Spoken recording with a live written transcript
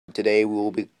Today we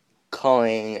will be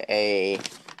calling a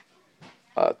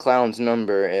clown's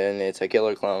number, and it's a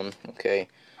killer clown. Okay,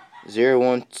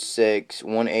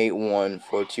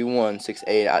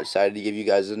 016-181-42168. I decided to give you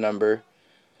guys the number.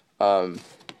 Um,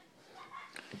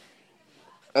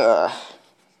 uh,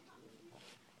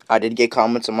 I did get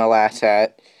comments on my last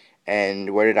hat,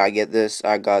 and where did I get this?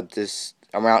 I got this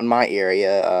around my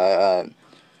area,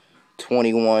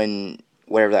 21,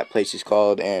 whatever that place is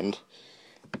called, and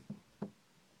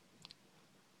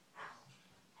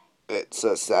it's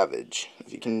a Savage.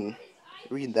 If you can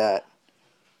read that.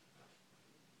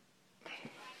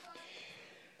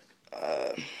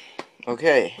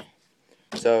 Okay,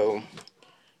 so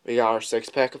we got our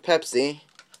 6-pack of Pepsi,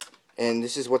 and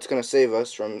this is what's gonna save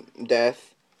us from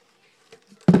death.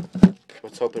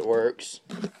 Let's hope it works.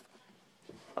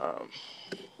 We're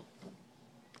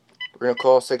gonna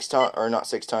call 6 times, or not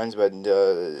 6 times, but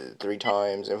 3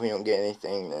 times. If we don't get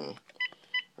anything, then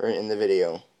we're in the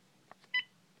video.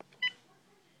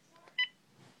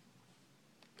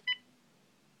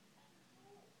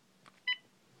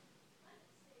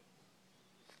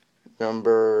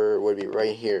 Number would be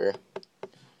right here.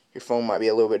 Your phone might be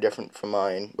a little bit different from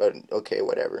mine, but okay,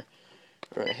 whatever.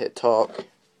 We're gonna hit talk.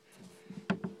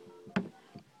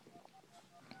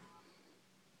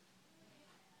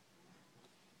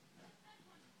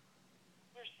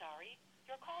 We're sorry,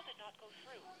 your call did not go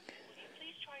through. Will you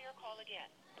please try your call again?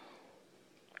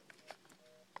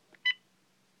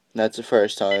 That's the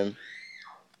first time.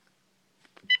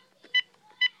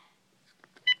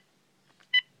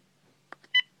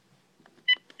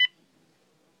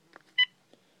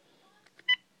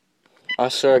 I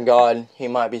swear to God, he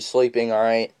might be sleeping,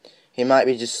 alright? He might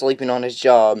be just sleeping on his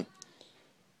job.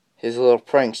 His little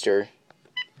prankster.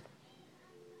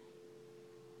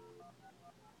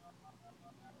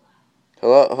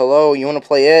 Hello, you wanna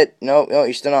play it? No,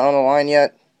 you're still not on the line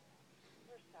yet?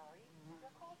 We're sorry, your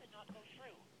call did not go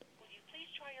through. Will you please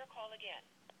try your call again?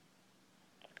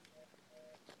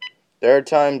 Third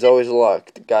time's always luck.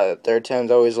 Got it. Third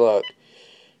time's always luck.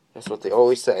 That's what they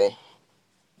always say.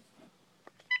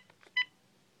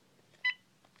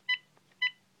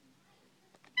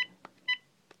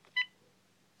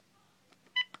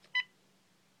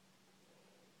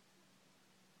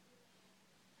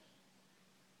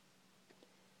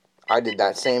 I did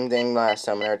that same thing last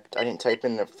time, and I didn't type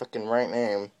in the fucking right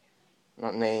name.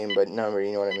 Not name, but number,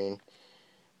 you know what I mean.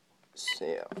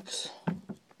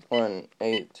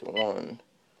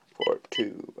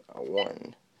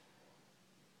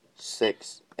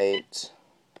 6-1-8-1-4-2-1-6-8.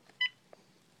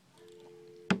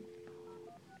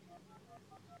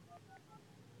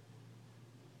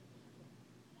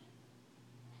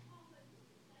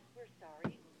 We're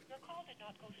sorry, your call did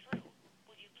not go through.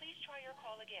 Will you please try your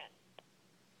call again?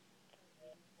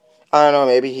 I don't know,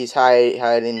 maybe he's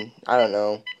hiding, I don't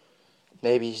know.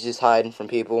 Maybe he's just hiding from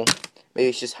people. Maybe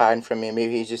he's just hiding from me.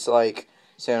 Maybe he's just like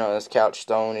sitting on his couch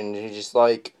stone and he's just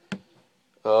like,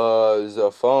 is the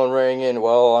phone ringing?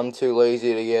 Well, I'm too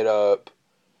lazy to get up.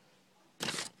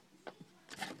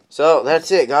 So, that's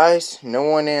it, guys. No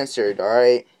one answered,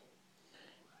 alright?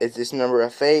 Is this number a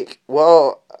fake?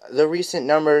 Well, the recent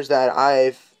numbers that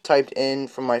I've typed in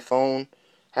from my phone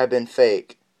have been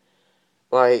fake.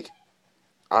 Like,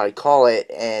 I call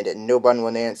it and nobody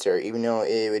would answer, even though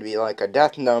it would be like a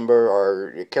death number or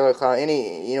a killer clown,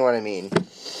 you know what I mean.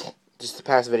 Just the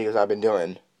past videos I've been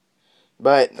doing.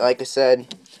 But, like I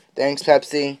said, thanks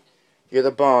Pepsi. You're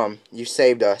the bomb. You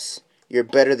saved us. You're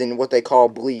better than what they call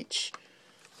bleach.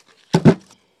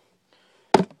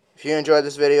 If you enjoyed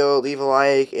this video, leave a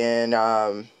like, and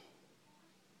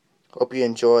hope you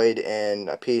enjoyed, and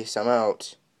peace. I'm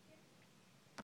out.